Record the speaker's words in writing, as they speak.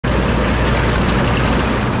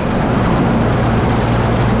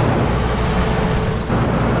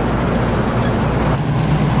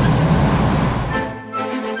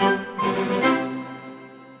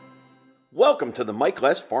welcome to the Mike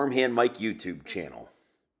Less Farmhand Mike YouTube channel.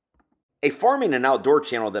 A farming and outdoor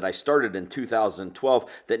channel that I started in 2012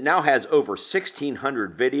 that now has over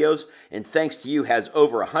 1,600 videos and thanks to you has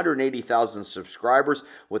over 180,000 subscribers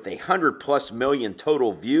with 100+ million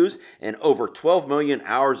total views and over 12 million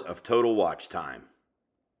hours of total watch time.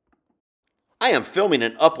 I am filming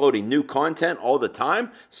and uploading new content all the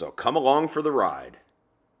time, so come along for the ride.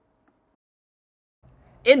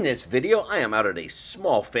 In this video, I am out at a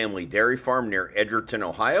small family dairy farm near Edgerton,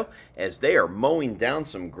 Ohio, as they are mowing down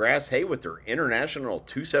some grass hay with their International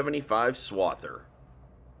 275 Swather.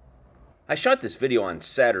 I shot this video on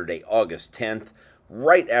Saturday, August 10th,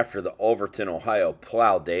 right after the Edgerton, Ohio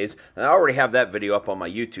plow days, and I already have that video up on my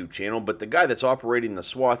YouTube channel, but the guy that's operating the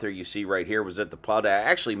Swather you see right here was at the plow day. I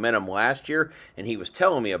actually met him last year, and he was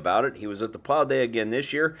telling me about it. He was at the plow day again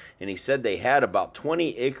this year, and he said they had about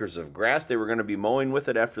 20 acres of grass they were going to be mowing with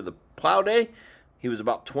it after the plow day. He was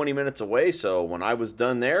about 20 minutes away, so when I was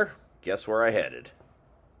done there, guess where I headed?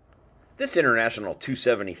 This International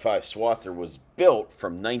 275 Swather was built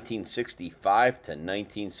from 1965 to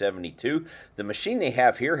 1972. The machine they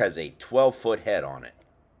have here has a 12-foot head on it.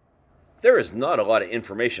 There is not a lot of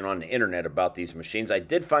information on the internet about these machines. I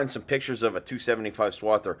did find some pictures of a 275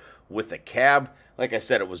 Swather with a cab. Like I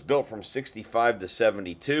said, it was built from 65 to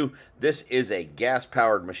 72. This is a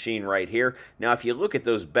gas-powered machine right here. Now, if you look at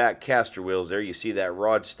those back caster wheels there, you see that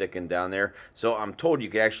rod sticking down there. So I'm told you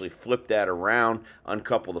could actually flip that around,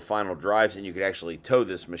 uncouple the final drives, and you could actually tow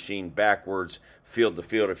this machine backwards field to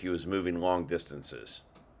field if you was moving long distances.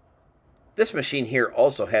 This machine here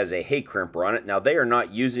also has a hay crimper on it. Now, they are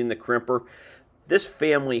not using the crimper. This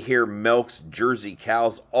family here milks Jersey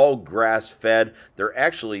cows, all grass-fed. They're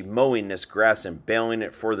actually mowing this grass and baling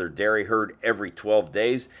it for their dairy herd every 12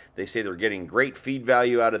 days. They say they're getting great feed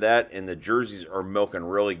value out of that, and the Jerseys are milking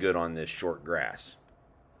really good on this short grass.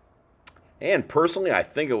 And personally, I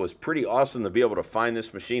think it was pretty awesome to be able to find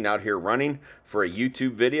this machine out here running for a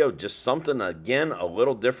YouTube video. Just something, again, a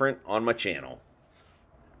little different on my channel.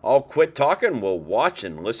 I'll quit talking, we'll watch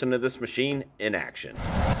and listen to this machine in action.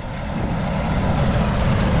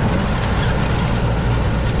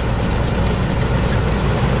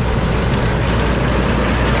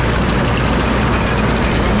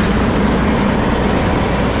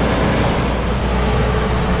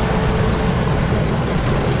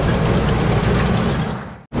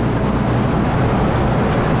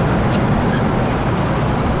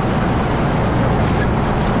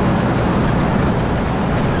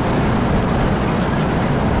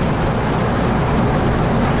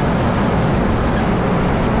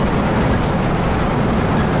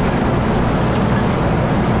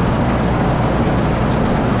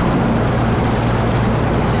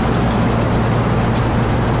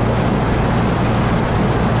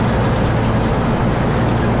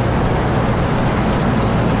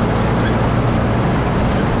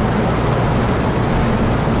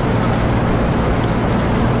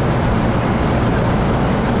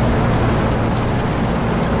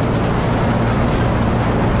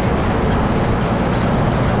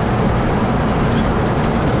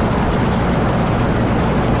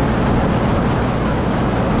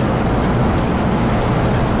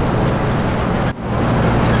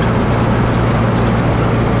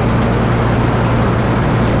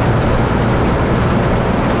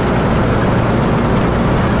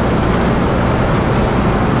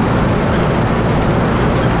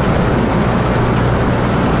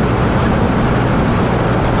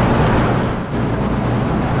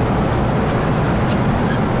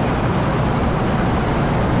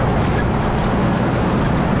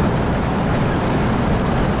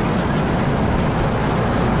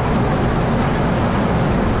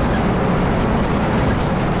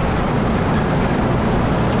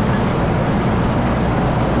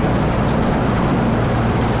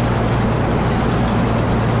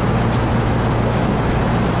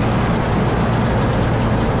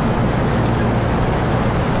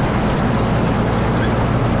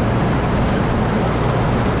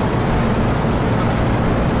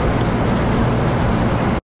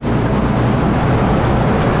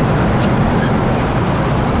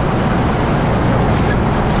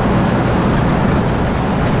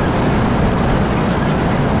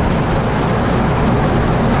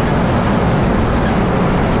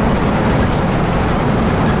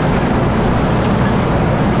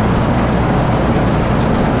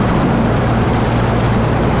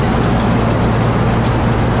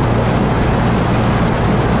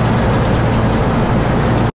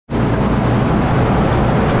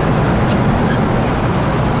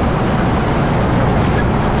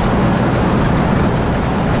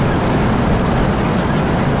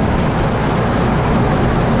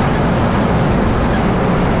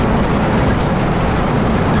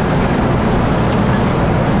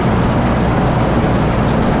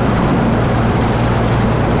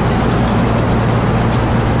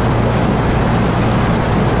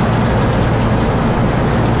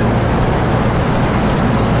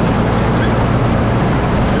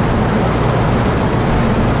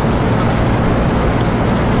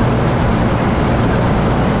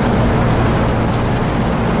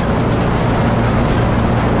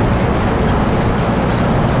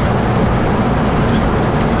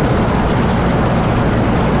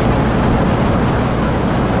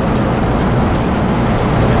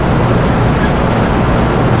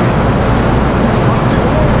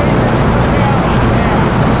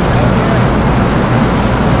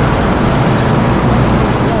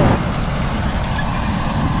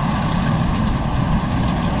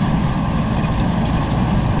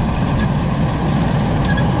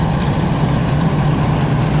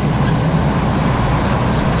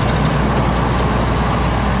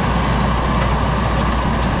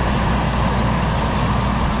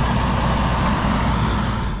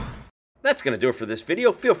 that's going to do it for this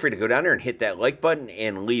video. Feel free to go down there and hit that like button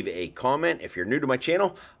and leave a comment. If you're new to my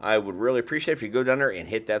channel, I would really appreciate if you go down there and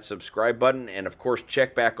hit that subscribe button. And of course,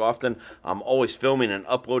 check back often. I'm always filming and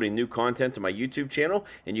uploading new content to my YouTube channel.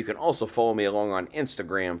 And you can also follow me along on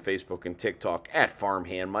Instagram, Facebook, and TikTok at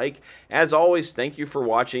Farmhand Mike. As always, thank you for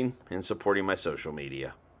watching and supporting my social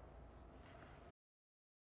media.